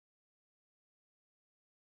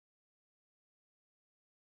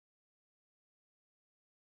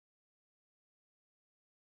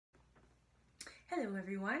Hello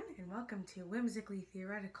everyone, and welcome to Whimsically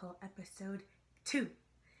Theoretical Episode 2.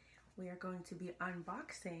 We are going to be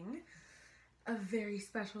unboxing a very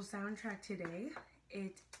special soundtrack today.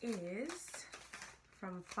 It is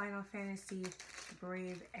from Final Fantasy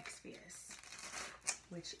Brave Exvius,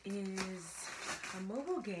 which is a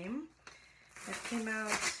mobile game that came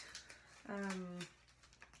out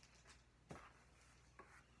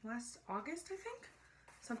last August, I think?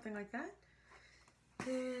 Something like that.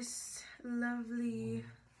 This lovely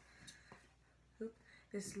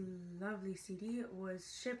CD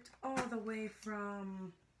was shipped all the way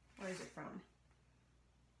from, where is it from?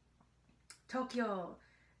 Tokyo,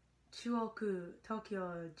 Chuoku,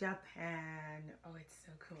 Tokyo, Japan. Oh, it's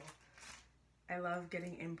so cool. I love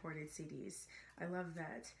getting imported CDs. I love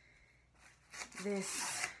that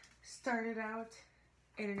this started out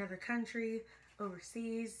in another country,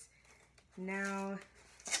 overseas. Now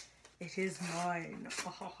it is mine.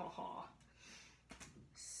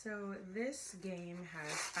 So this game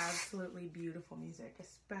has absolutely beautiful music,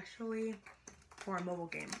 especially for a mobile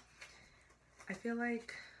game. I feel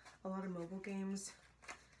like a lot of mobile games,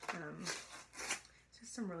 it's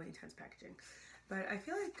just some really intense packaging, but I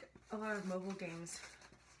feel like a lot of mobile games,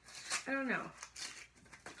 I don't know,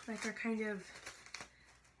 like are kind of,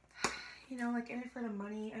 you know, like in it for the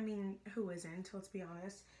money. I mean, who isn't, let's be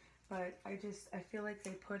honest. But I feel like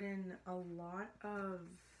they put in a lot of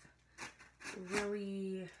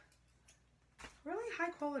really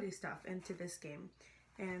high quality stuff into this game.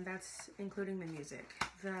 And that's including the music.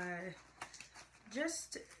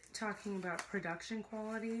 Just talking about production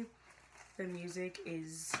quality, the music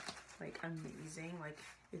is like amazing. Like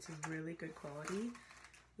it's really good quality.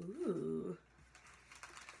 Ooh.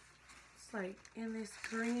 It's like in this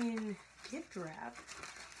green gift wrap.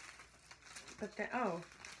 But then, oh.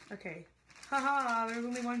 Okay, haha, there's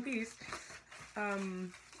only one piece.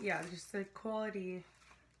 Yeah, just the quality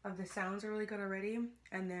of the sounds are really good already,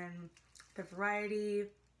 and then the variety,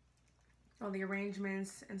 all the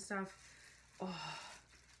arrangements and stuff,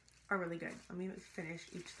 are really good. Let me finish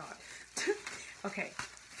each thought. Okay,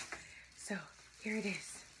 so here it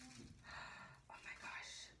is. Oh my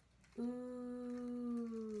gosh.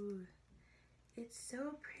 Ooh, it's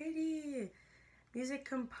so pretty. Music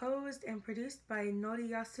composed and produced by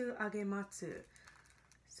Noriyasu Agematsu.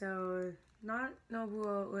 So, not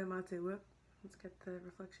Nobuo Uematsu. Whoop. Let's get the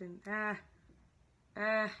reflection.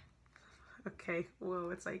 Okay, whoa,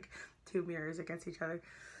 it's like two mirrors against each other.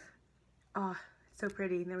 Oh, it's so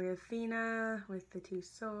pretty. And then we have Fina with the two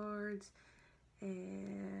swords.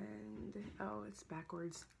 And, oh, it's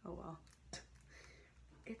backwards. Oh well.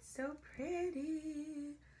 It's so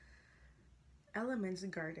pretty. Elements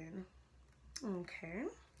Garden. Okay,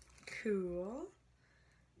 cool.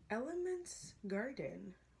 Elements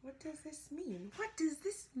Garden. What does this mean? What does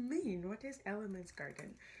this mean? What is Elements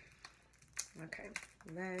Garden? Okay,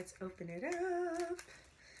 let's open it up.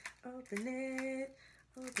 Open it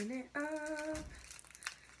up.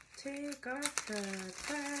 Take off the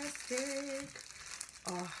plastic.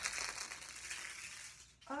 Oh,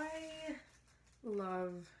 I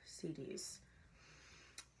love CDs.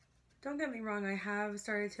 Don't get me wrong, I have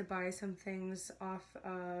started to buy some things off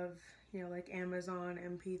of, you know, like Amazon,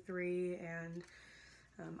 MP3, and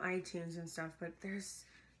iTunes and stuff, but there's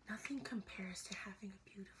nothing compares to having a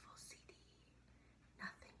beautiful CD.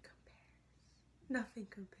 Nothing compares. Nothing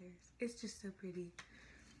compares. It's just so pretty.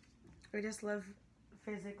 I just love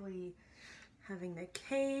physically having the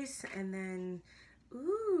case, and then,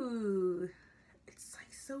 ooh, it's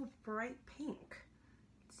like so bright pink.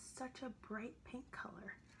 It's such a bright pink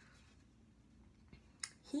color.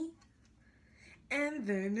 And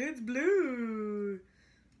then it's blue.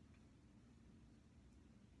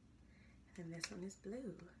 And this one is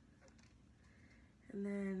blue. And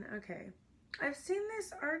then, okay. I've seen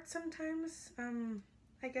this art sometimes,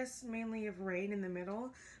 I guess mainly of rain in the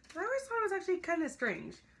middle. But I always thought it was actually kind of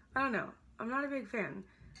strange. I don't know. I'm not a big fan.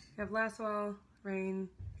 You have Laswell, Rain,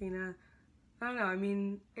 Fina. I don't know. I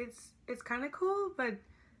mean, it's kind of cool, but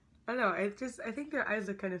I don't know. I think their eyes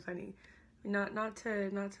look kind of funny. Not to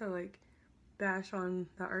like bash on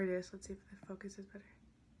the artist. Let's see if the focus is better.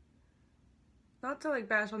 Not to like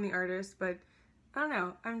bash on the artist, but I don't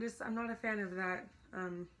know. I'm not a fan of that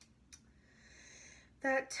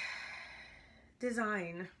that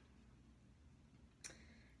design.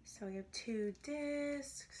 So we have 2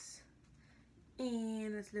 discs,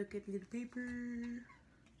 and let's look at the little paper.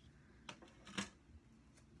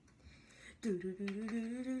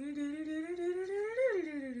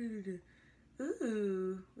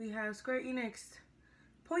 Ooh, we have Square Enix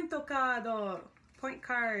Point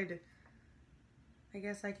card. I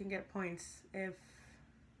guess I can get points if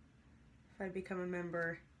if I become a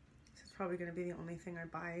member. This is probably going to be the only thing I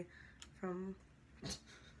buy from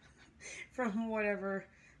from whatever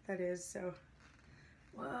that is. So,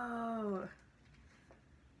 whoa.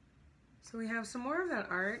 So we have some more of that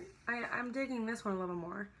art. I'm digging this one a little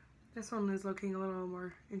more. This one is looking a little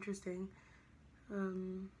more interesting.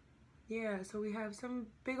 Yeah, so we have some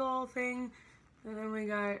big old thing, and then we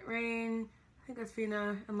got Rain. I think that's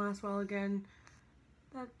Fina, and Lastwell again.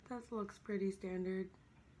 That looks pretty standard.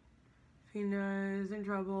 Fina is in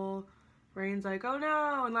trouble. Rain's like, oh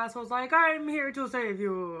no, and Lastwell's like, I'm here to save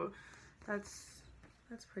you. That's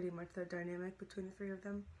pretty much the dynamic between the three of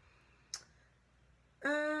them.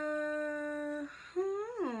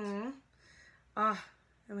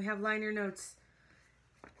 And we have liner notes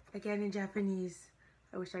again in Japanese.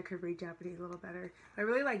 I wish I could read Japanese a little better. I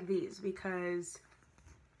really like these because,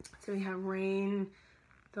 so we have Rain,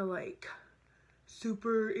 the like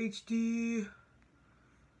super HD,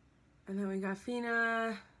 and then we got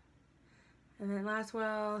Fina, and then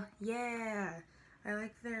Lastwell. Yeah, I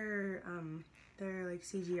like their like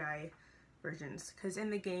CGI versions, because in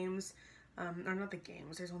the games, or not the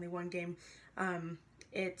games, there's only one game,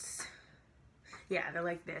 it's, yeah, they're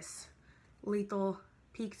like this lethal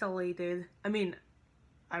pixelated. I mean,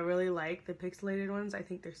 I really like the pixelated ones. I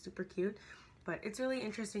think they're super cute, but it's really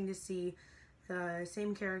interesting to see the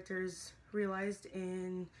same characters realized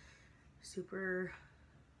in super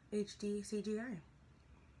HD CGI.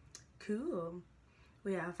 Cool.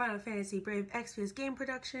 We have Final Fantasy Brave Exvius game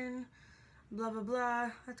production, blah blah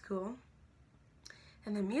blah. That's cool.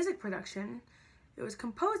 And then music production. It was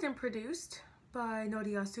composed and produced by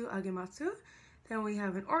Noriyasu Agematsu. Then we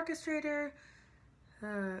have an orchestrator.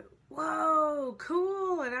 Whoa,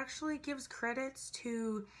 cool! It actually gives credits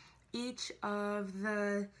to each of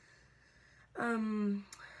the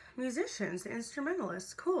musicians, the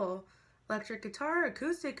instrumentalists. Cool. Electric guitar,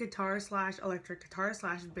 acoustic guitar / electric guitar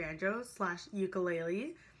 / banjo /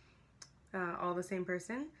 ukulele. All the same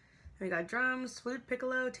person. And we got drums, flute,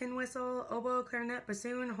 piccolo, tin whistle, oboe, clarinet,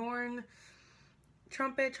 bassoon, horn,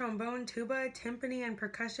 trumpet, trombone, tuba, timpani, and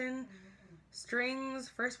percussion. Strings,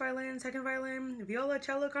 first violin, second violin, viola,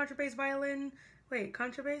 cello, contrabass, violin. Wait,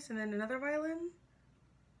 contrabass and then another violin?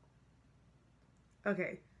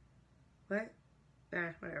 Okay. What?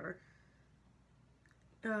 Whatever.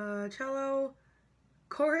 Cello,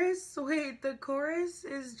 chorus. Wait, the chorus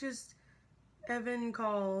is just Evan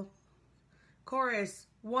Call. Chorus,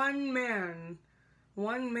 one man.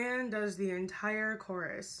 One man does the entire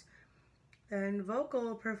chorus. Then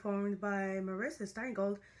vocal performed by Marissa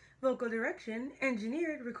Steingold. Vocal direction,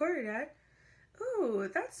 engineered, recorded at. Ooh,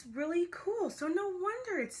 that's really cool. So no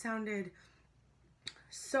wonder it sounded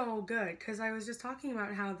so good, because I was just talking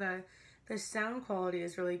about how the sound quality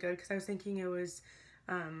is really good, because I was thinking it was,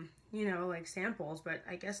 you know, like samples, but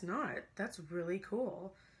I guess not. That's really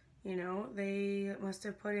cool. You know, they must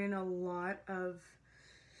have put in a lot of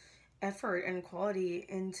effort and quality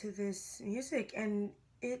into this music, and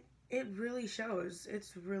it really shows.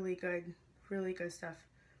 It's really good stuff.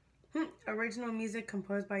 Original music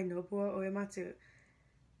composed by Nobuo Uematsu.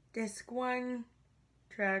 Disc 1,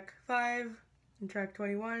 track 5, and track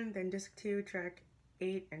 21, then disc 2, track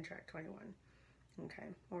 8, and track 21.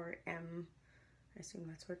 Okay, or M. I assume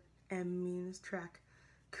that's what M means, track.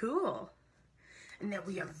 Cool. And then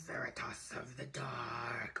we have Veritas of the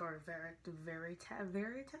Dark, or Verita,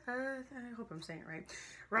 I hope I'm saying it right.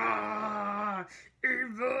 Rah!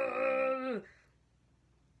 Evil!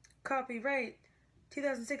 Copyright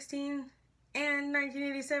 2016 and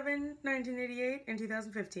 1987, 1988, and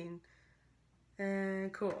 2015.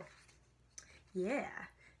 Cool. Yeah.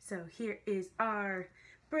 So here is our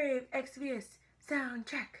Brave Exvius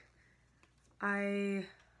soundtrack. I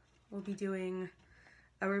will be doing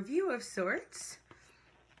a review of sorts,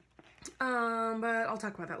 but I'll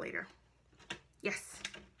talk about that later. Yes.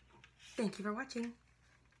 Thank you for watching.